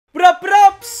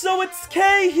Yo, it's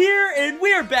Kay here, and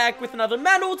we're back with another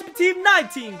Madden Ultimate Team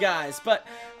 19, guys. But,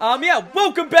 yeah,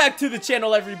 welcome back to the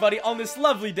channel, everybody, on this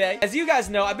lovely day. As you guys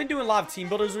know, I've been doing a lot of team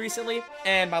builders recently,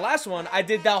 and my last one, I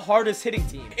did the hardest hitting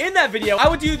team. In that video, I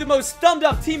would do the most thumbed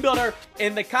up team builder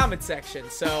in the comment section.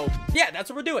 So, yeah,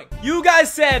 that's what we're doing. You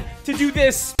guys said to do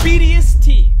this speediest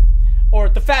team, or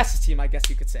the fastest team, I guess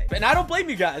you could say. And I don't blame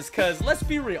you guys, because let's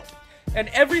be real. In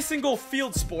every single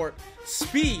field sport,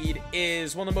 speed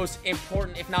is one of the most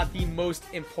important, if not the most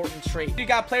important trait. You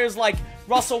got players like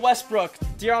Russell Westbrook,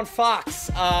 De'Aaron Fox,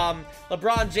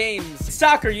 LeBron James.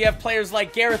 Soccer, you have players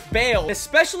like Gareth Bale.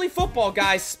 Especially football,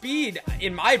 guys, speed,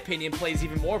 in my opinion, plays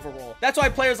even more of a role. That's why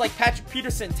players like Patrick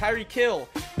Peterson, Tyreek Hill,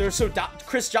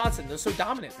 Chris Johnson, they're so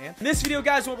dominant, man. In this video,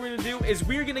 guys, what we're gonna do is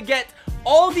we're gonna get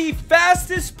all the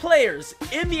fastest players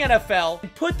in the NFL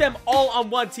and put them all on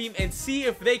one team and see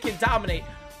if they can dominate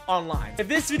online. If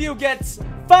this video gets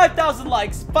 5,000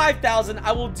 likes, 5,000,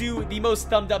 I will do the most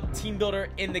thumbed up team builder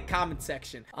in the comment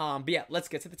section. But yeah, let's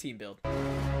get to the team build.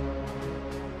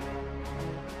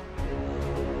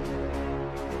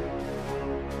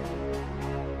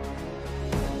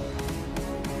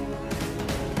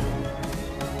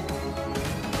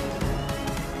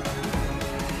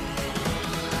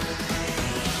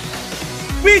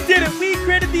 We did it! We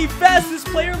created the fastest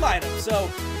player lineup. So,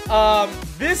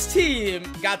 this team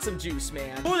got some juice,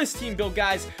 man. For this team build,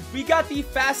 guys, we got the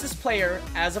fastest player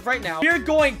as of right now. We're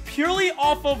going purely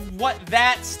off of what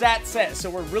that stat says. So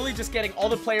we're really just getting all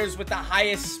the players with the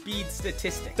highest speed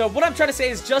statistic. So what I'm trying to say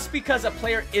is just because a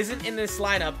player isn't in this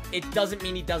lineup, it doesn't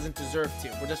mean he doesn't deserve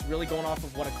to. We're just really going off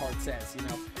of what a card says, you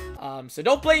know? So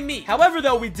don't blame me. However,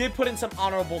 though, we did put in some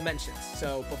honorable mentions.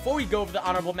 So before we go over the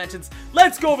honorable mentions,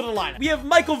 let's go over the lineup. We have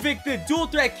Michael Vick, the dual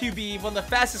threat QB, one of the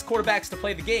fastest quarterbacks to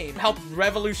play the game. Helped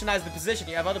revolutionize the position.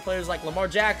 You have other players like Lamar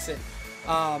Jackson,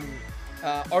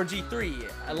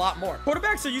 RG3, a lot more.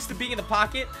 Quarterbacks are used to being in the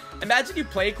pocket. Imagine you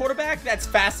play a quarterback that's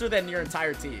faster than your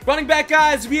entire team. Running back,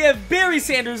 guys, we have Barry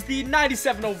Sanders, the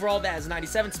 97 overall, that has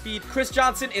 97 speed. Chris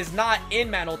Johnson is not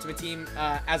in Madden Ultimate Team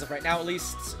as of right now. At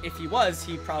least if he was,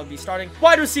 he'd probably be starting.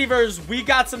 Wide receivers, we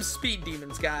got some speed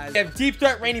demons, guys. We have deep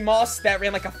threat Randy Moss that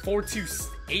ran like a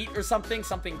 4.28 or something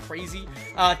crazy.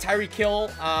 Tyreek Hill,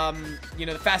 you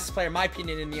know, the fastest player in my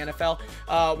opinion in the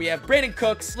NFL. We have Brandon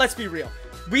Cooks. Let's be real.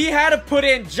 We had to put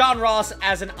in John Ross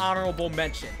as an honorable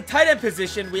mention. Tight end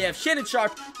position, we have Shannon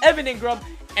Sharp, Evan Ingram,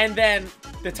 and then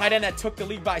the tight end that took the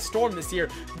league by storm this year,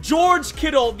 George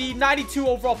Kittle, the 92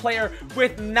 overall player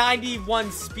with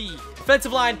 91 speed.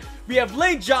 Defensive line, we have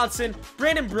Lane Johnson,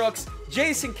 Brandon Brooks,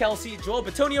 Jason Kelsey, Joel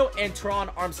Bitonio, and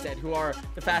Teron Armstead, who are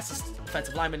the fastest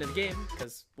defensive linemen in the game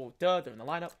because, well, duh, they're in the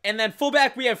lineup. And then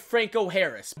fullback, we have Franco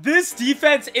Harris. This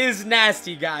defense is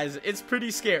nasty, guys. It's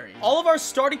pretty scary. All of our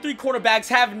starting three quarterbacks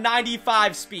have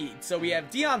 95 speed. So we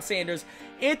have Deion Sanders,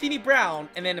 Anthony Brown,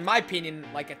 and then in my opinion,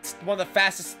 like one of the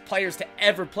fastest players to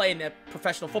ever play in the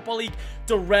professional football league,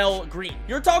 Darrell Green.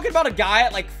 You're talking about a guy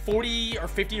at like 40 or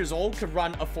 50 years old could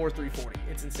run a 4.340.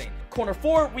 It's insane. Corner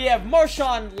 4, we have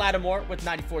Marshawn Lattimore with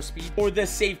 94 speed. For the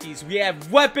safeties, we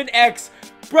have Weapon X,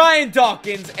 Brian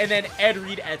Dawkins, and then Ed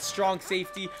Reed at strong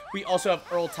safety. We also have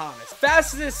Earl Thomas.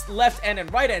 Fastest left end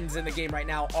and right ends in the game right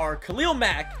now are Khalil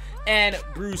Mack and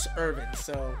Bruce Irvin.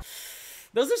 So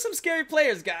those are some scary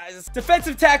players, guys.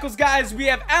 Defensive tackles, guys, we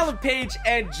have Alan Page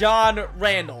and John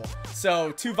Randall.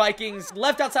 So, two Vikings.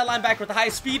 Left outside linebacker with the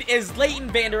highest speed is Leighton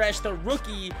Vander Esch, the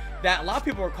rookie that a lot of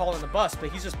people were calling the bust,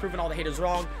 but he's just proven all the haters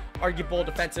wrong. Arguable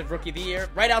defensive rookie of the year.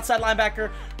 Right outside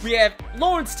linebacker, we have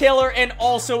Lawrence Taylor and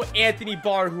also Anthony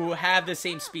Barr, who have the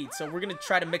same speed. So, we're going to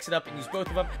try to mix it up and use both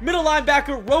of them. Middle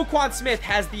linebacker, Roquan Smith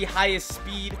has the highest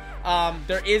speed.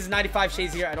 There is 95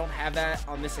 Shazier. I don't have that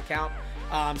on this account.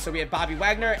 So we have Bobby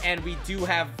Wagner, and we do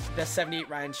have the 78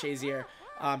 Ryan Shazier,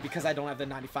 because I don't have the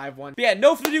 95 one. But yeah,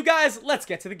 no further ado, guys, let's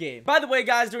get to the game. By the way,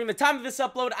 guys, during the time of this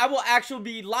upload, I will actually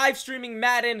be live streaming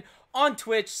Madden on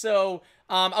Twitch, so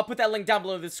I'll put that link down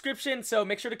below in the description, so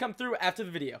make sure to come through after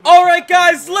the video. Alright,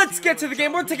 guys, let's get to the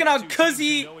game. We're taking on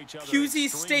QZ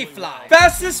Stayfly.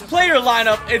 Fastest player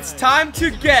lineup. It's time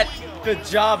to get the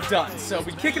job done. So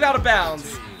we kick it out of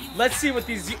bounds. Let's see what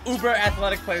these uber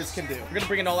athletic players can do. We're going to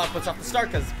bring in all outputs off the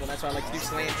start because, well, that's what I like to do.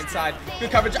 Slant inside.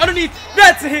 Good coverage. Underneath.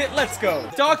 That's a hit. Let's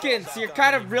go. Dawkins, you're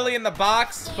kind of really in the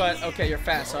box, but okay, you're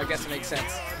fast, so I guess it makes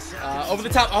sense. Over the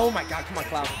top. Oh, my God. Come on,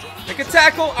 Cloud. Make a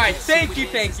tackle. All right. Thank you.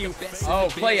 Thank you. Oh,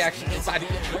 play action inside.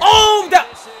 Oh, that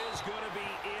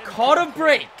caught a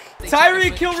break.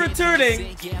 Tyreek Hill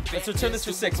returning. Let's return this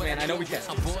for 6, man. I know we can.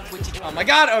 Oh, my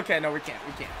God. Okay, no, we can't.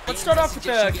 We can't. Let's start off with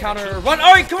the counter run.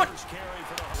 All right, come on.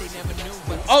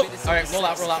 Oh, all right, roll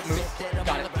out, move.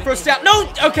 Got it. First down.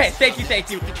 No, okay, thank you.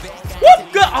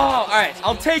 Whoop! Good. Oh, all right.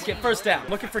 I'll take it. First down.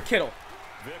 Looking for Kittle.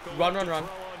 Run, run, run.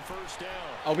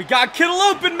 Oh, we got Kittle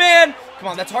open, man. Come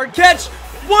on, that's a hard catch.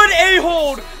 What a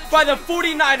hold by the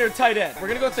 49er tight end. We're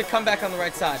going to go with the comeback on the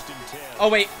right side. Oh,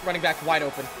 wait. Running back wide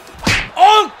open.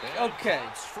 Oh, okay.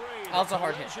 That was a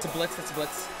hard hit. It's a blitz. That's a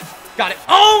blitz. Got it.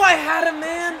 Oh, I had him,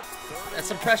 man. That's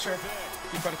some pressure.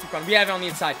 Keep running, keep running. We have it on the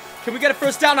inside. Can we get a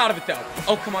first down out of it, though?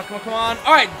 Oh, come on, come on, come on.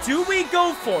 All right, do we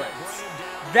go for it?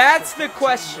 That's the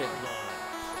question.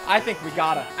 I think we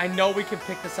gotta. I know we can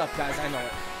pick this up, guys. I know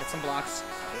it. Get some blocks.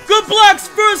 Good blocks.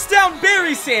 First down,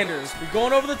 Barry Sanders. We're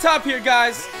going over the top here,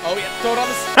 guys. Oh, yeah. Throw it on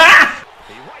the... Ah!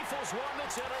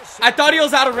 I thought he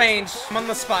was out of range. I'm on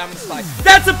the spot. I'm on the spot.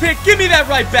 That's a pick. Give me that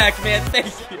right back, man. Thank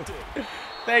you.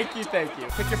 Thank you, thank you.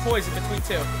 Pick your poison between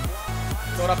two.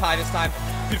 Throw it up high this time.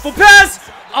 Beautiful pass.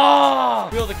 Oh!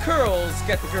 Will the curls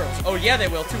get the girls? Oh, yeah, they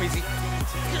will. Too easy.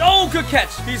 Oh, good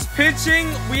catch. He's pitching.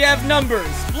 We have numbers.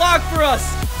 Block for us.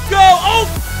 Go. Oh!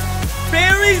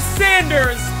 Barry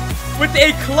Sanders with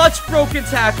a clutch broken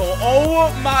tackle.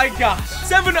 Oh, my gosh.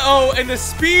 7-0, and the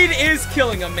speed is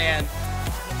killing him, man.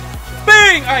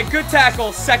 Bang! All right, good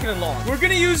tackle. Second and long. We're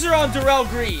going to use her on Darrell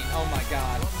Green. Oh, my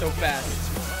God. So fast.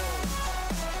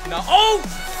 No. Oh!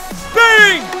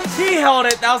 Bang! He held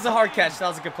it. That was a hard catch. That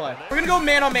was a good play. We're going to go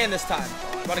man-on-man this time.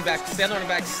 Running back. Stand running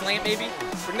back. Slant, maybe.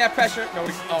 Bring that pressure. No.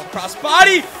 Oh, cross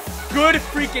body. Good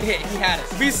freaking hit. He had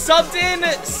it. We subbed in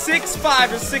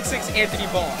 6'5" or 6'6" Anthony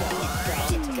Ball.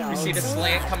 We see the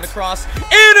slant coming across.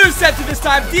 Intercepted this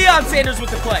time. Deion Sanders with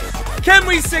the play. Can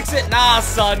we 6 it? Nah,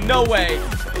 son. No way.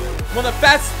 One of the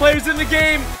fastest players in the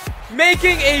game.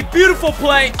 Making a beautiful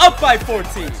play. Up by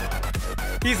 14.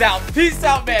 He's out. Peace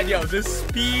out, man. Yo, this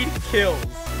speed kills.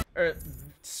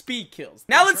 Speed kills.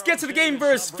 Now let's get to the game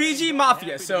versus Fiji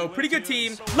Mafia. So, pretty good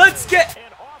team. Let's get...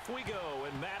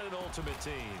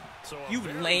 You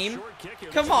lame.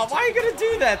 Come on, why are you going to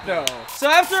do that, though? So,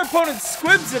 after our opponent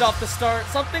squibs it off the start,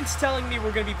 something's telling me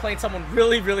we're going to be playing someone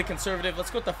really, really conservative.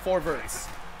 Let's go with the 4 verts.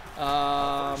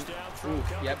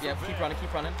 Yep. Keep running,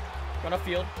 keep running. Run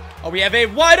upfield. Oh, we have a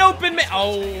wide open man.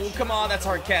 Oh, come on. That's a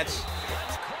hard catch.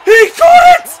 He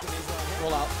caught it!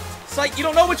 Roll out. Sight, you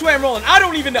don't know which way I'm rolling. I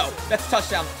don't even know. That's a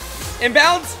touchdown.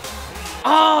 Inbounds.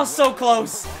 Oh, so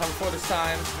close. Coming for this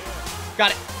time.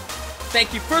 Got it.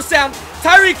 Thank you. First down.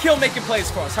 Tyreek Hill making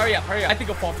plays for us. Hurry up, hurry up. I think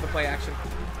he'll fall for the play action.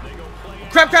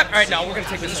 Crap. All right, no, we're going to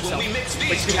take this ourselves. Wait,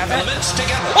 do we have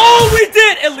that? Oh, we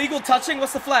did! Illegal touching.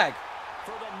 What's the flag?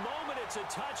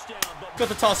 Got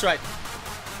the toss right.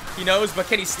 He knows, but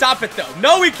can he stop it, though?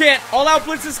 No, he can't. All-out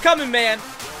blitz is coming, man.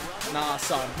 Nah,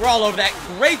 son. We're all over that.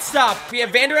 Great stop. We have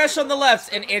Van Der Esch on the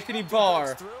left and Anthony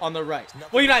Barr on the right.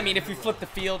 Well, you know what I mean? If we flip the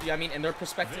field, you know what I mean? In their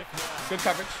perspective. Good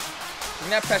coverage.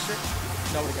 Bring that pressure.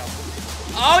 Nowhere to go.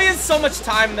 Oh, he has so much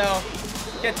time, though.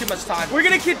 Get too much time. We're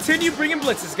going to continue bringing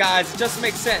blitzes, guys. It just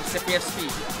makes sense if we have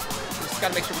speed. We just got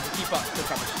to make sure we can keep up. Good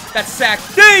coverage. That's sack.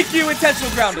 Thank you.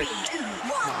 Intentional grounding.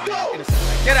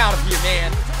 Get out of here,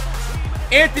 man.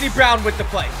 Anthony Brown with the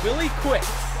play. Willie quits.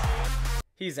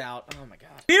 He's out. Oh, my God.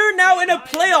 We're now in a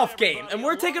playoff game, and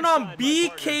we're taking on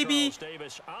BKB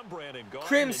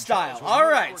Crim Style. All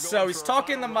right, so he's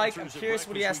talking the mic. I'm curious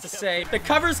what he has to say. The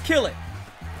covers kill it.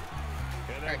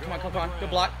 All right, come on. Good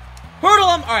block. Hurdle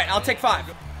him. All right, I'll take 5.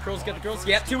 Girls get the girls.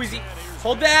 Yep, too easy.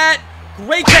 Hold that.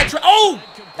 Great catch. Oh,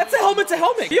 that's a helmet to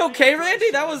helmet. You okay,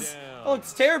 Randy? That was... Oh,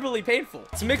 it's terribly painful.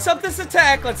 Let's mix up this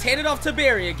attack. Let's hand it off to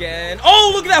Barry again.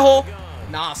 Oh, look at that hole.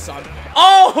 Nah, son.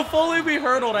 Oh, if only we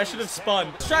hurdled. I should have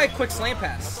spun. Let's try a quick slant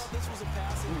pass.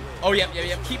 Oh, yep.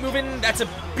 Keep moving. That's a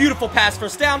beautiful pass.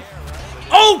 First down.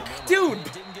 Oh, dude.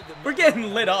 We're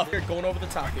getting lit up. We're going over the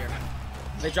top here.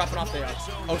 They dropping off there.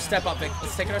 Oh, step up, Vic.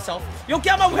 Let's take it ourselves. Yo,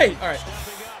 get out of my way. All right.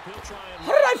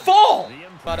 How did I fall?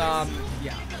 But,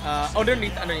 yeah.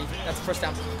 Underneath. That's the first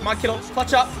down. Come on, Kittle.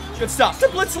 Clutch up. Good stuff. The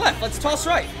blitz left. Let's toss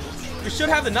right. We should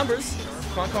have the numbers.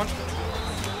 Come on.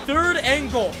 3rd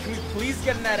and goal. Can we please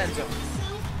get in that end zone?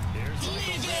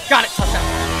 Got it.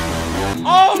 Touchdown.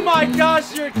 Oh my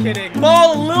gosh, you're kidding.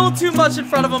 Ball a little too much in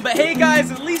front of him, but hey guys,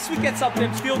 at least we get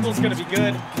something. Field goal's gonna be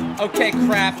good. Okay,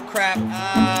 crap.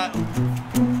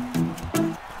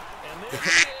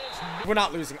 We're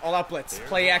not losing. All out blitz.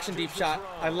 Play action deep shot.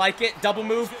 I like it. Double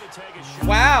move.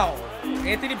 Wow.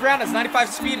 Anthony Brown has 95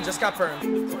 speed and just got burned.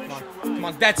 Come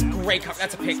on. That's great cover.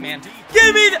 That's a pick, man.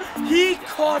 Give me the... He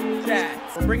caught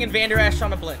that. We're bringing Van Der Esch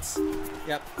on a blitz.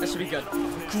 Yep, that should be good.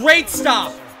 Great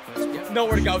stop.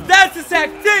 Nowhere to go. That's a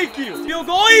sack. Thank you. Field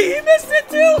goal. He missed it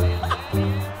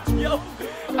too. Yo,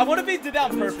 I wonder if he did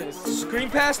that on purpose. Screen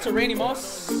pass to Randy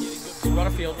Moss. Run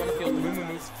a field.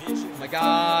 Move. Oh my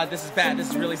God, this is bad. This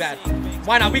is really bad.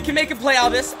 Why not? We can make a play out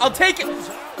of this. I'll take it.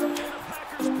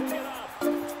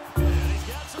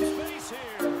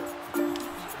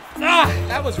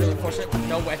 That was really unfortunate.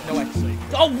 No way, no way.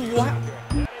 Oh, wow.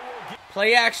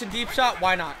 Play action, deep shot.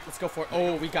 Why not? Let's go for it.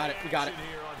 Oh, we got it. We got it.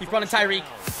 Keep running, Tyreek.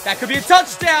 That could be a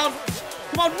touchdown.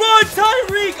 Come on, run,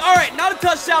 Tyreek. All right, not a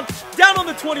touchdown. Down on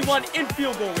the 21 in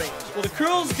field goal range. Well, the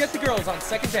curls get the girls on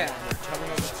second down.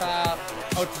 Covering over the top.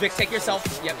 Oh, Vic, take yourself.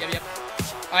 Yep.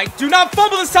 All right, do not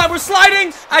fumble this time. We're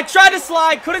sliding. I tried to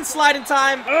slide. Couldn't slide in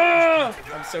time. Ugh.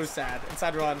 I'm so sad.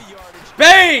 Inside run.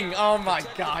 Bang. Oh, my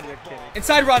God. You're kidding.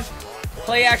 Inside run.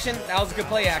 Play action. That was a good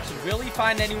play action. Will he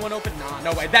find anyone open? Nah,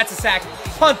 no way. That's a sack.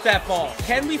 Punt that ball.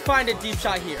 Can we find a deep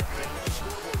shot here?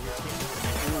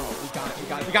 Ooh, we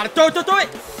got it. Throw it.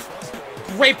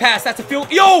 Great pass. That's a field.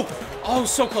 Yo! Oh,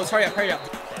 so close. Hurry up.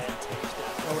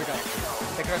 Oh, we go.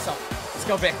 Take it ourselves. Let's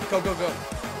go, Vic. Go.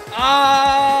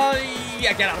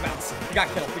 Yeah, get out of bounds. We got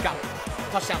killed. We got it.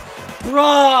 Touchdown.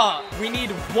 Bruh! We need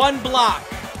one block.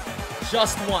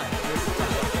 Just one.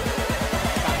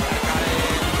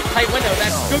 Tight window.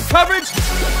 That's good coverage.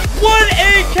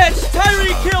 1A catch.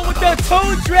 Tyreek Hill with the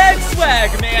toe drag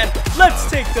swag, man. Let's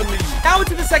take the lead. Now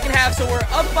into the second half, so we're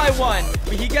up by 1.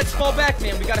 But he gets ball back,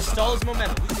 man. We got to stall his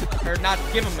momentum. Or not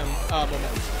give him momentum.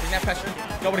 Bring that pressure.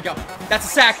 Nowhere to go. That's a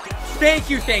sack. Thank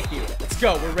you. Let's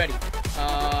go. We're ready.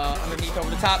 Underneath, over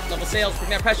the top, level sails,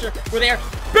 bring that pressure. We're there.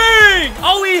 Bang!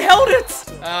 Oh, he held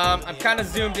it! I'm kind of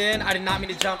zoomed in. I did not mean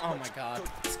to jump. Oh my God.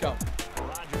 Let's go.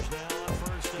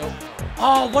 Nope.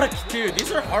 Oh, what a dude.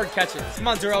 These are hard catches. Come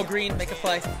on, Darrell Green. Make a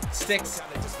play. Sticks.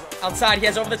 Outside. He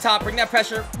has over the top. Bring that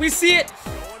pressure. We see it.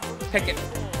 Pick it.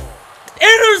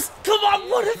 Anders! Come on,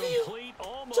 one of you.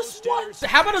 Just one.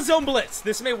 How about a zone blitz?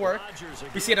 This may work.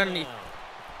 We see it underneath.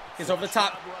 He's over the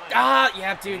top.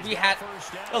 Yeah, dude. We had.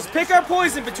 Let's pick our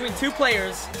poison between 2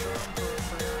 players.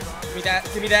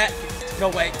 Give me that. No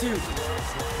way, dude.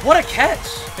 What a catch.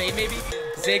 Fade, maybe.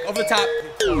 Zig over the top.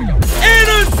 There we go.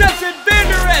 Interception. Van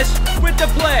Der Esch with the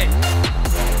play.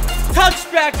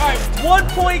 Touchback. All right,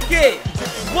 1-point game.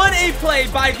 1A play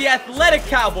by the athletic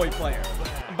Cowboy player.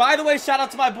 And by the way, shout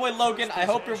out to my boy Logan. I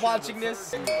hope you're watching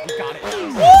this. We got it.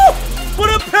 Woo! What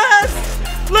a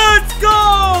pass. Let's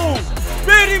go.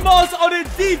 Randy Moss on a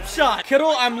deep shot.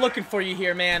 Kittle, I'm looking for you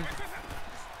here, man.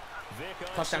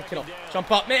 Touchdown, Kittle. Jump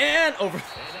up, man. Over.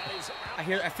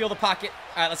 I feel the pocket.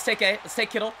 All right, let's take A. Let's take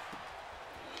Kittle.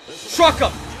 Truck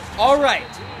him. All right.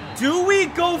 Do we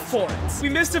go for it? We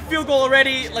missed a field goal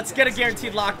already. Let's get a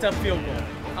guaranteed locked up field goal.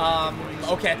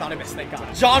 Okay, I thought I missed. Thank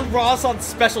God. John Ross on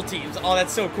special teams. Oh,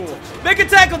 that's so cool. Make a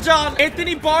tackle, John.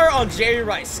 Anthony Barr on Jerry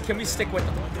Rice. Can we stick with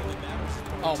him?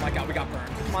 Oh my God, we got burned.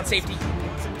 Come on, safety.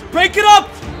 Break it up!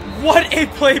 What a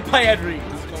play by Henry.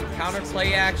 Counter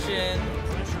play action.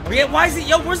 Oh yeah, why is it?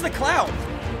 Yo, where's the cloud?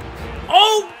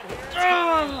 Oh!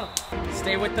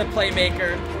 Stay with the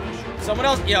playmaker. Someone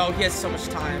else. Yo, he has so much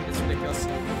time. It's ridiculous.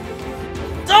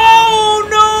 Oh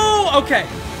no! Okay.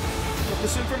 We'll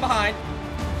pursue from behind.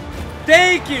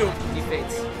 Thank you. He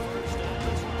fades.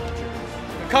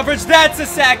 The coverage. That's a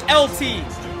sack. LT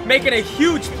making a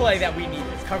huge play that we needed.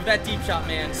 Cover that deep shot,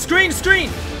 man. Screen.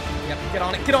 Yep, get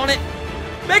on it.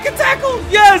 Make a tackle.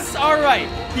 Yes, all right.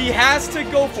 He has to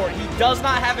go for it. He does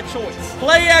not have a choice.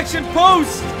 Play action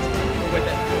post. We're with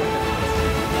it.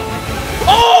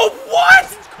 Oh, what?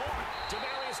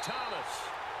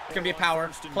 It's gonna be a power.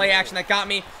 Play action that got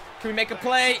me. Can we make a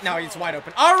play? No, he's wide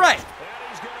open. All right.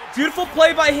 Beautiful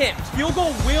play by him. Field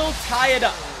goal will tie it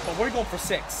up, but we're going for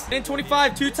 6. In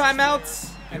 25, 2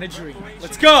 timeouts, and a dream.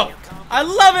 Let's go. I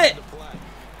love it.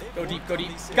 Go deep.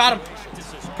 Got him.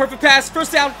 Perfect pass.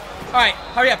 First down. All right.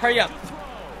 Hurry up.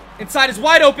 Inside is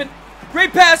wide open.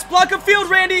 Great pass. Block of field,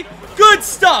 Randy. Good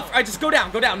stuff. All right, just go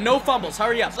down. No fumbles.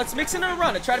 Hurry up. Let's mix in a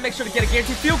run and try to make sure to get a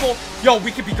guaranteed field goal. Yo,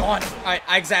 we could be gone. All right,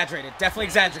 I exaggerated. Definitely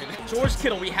exaggerated. George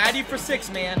Kittle, we had you for 6,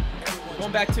 man. We're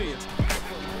going back to you.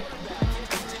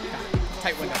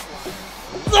 Tight window.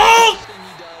 Oh!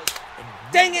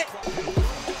 Dang it.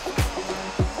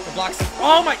 The blocks.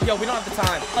 Oh, my. Yo, we don't have the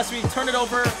time. Unless we turn it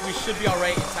over, we should be all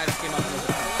right. Tie this game up a little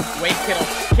bit. Wait,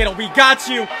 Kittle, we got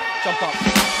you. Jump up.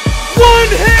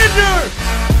 One-hander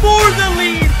for the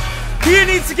lead. He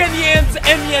needs to get in the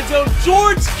end zone.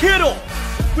 George Kittle.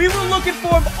 We were looking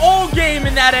for him all game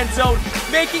in that end zone,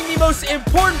 making the most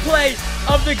important play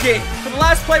of the game. For the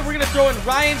last play, we're going to throw in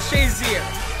Ryan Shazier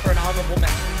for an honorable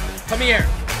mention. Come here.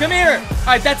 All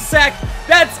right, that's a sack.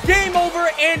 That's game over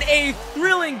and a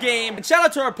thrilling game. And shout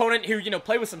out to our opponent who,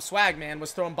 played with some swag, man,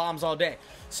 was throwing bombs all day.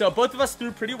 So both of us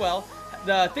threw pretty well.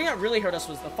 the thing that really hurt us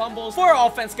was the fumbles. For our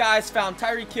offense, guys, found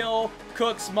Tyreek Hill,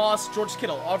 Cooks, Moss, George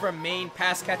Kittle, all of our main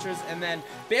pass catchers, and then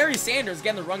Barry Sanders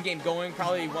getting the run game going,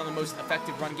 probably one of the most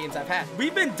effective run games I've had.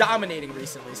 We've been dominating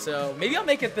recently, so maybe I'll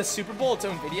make it the Super Bowl its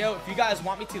own video. If you guys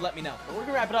want me to, let me know. But we're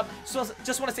gonna wrap it up. So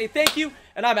just want to say thank you,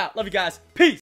 and I'm out. Love you guys. Peace.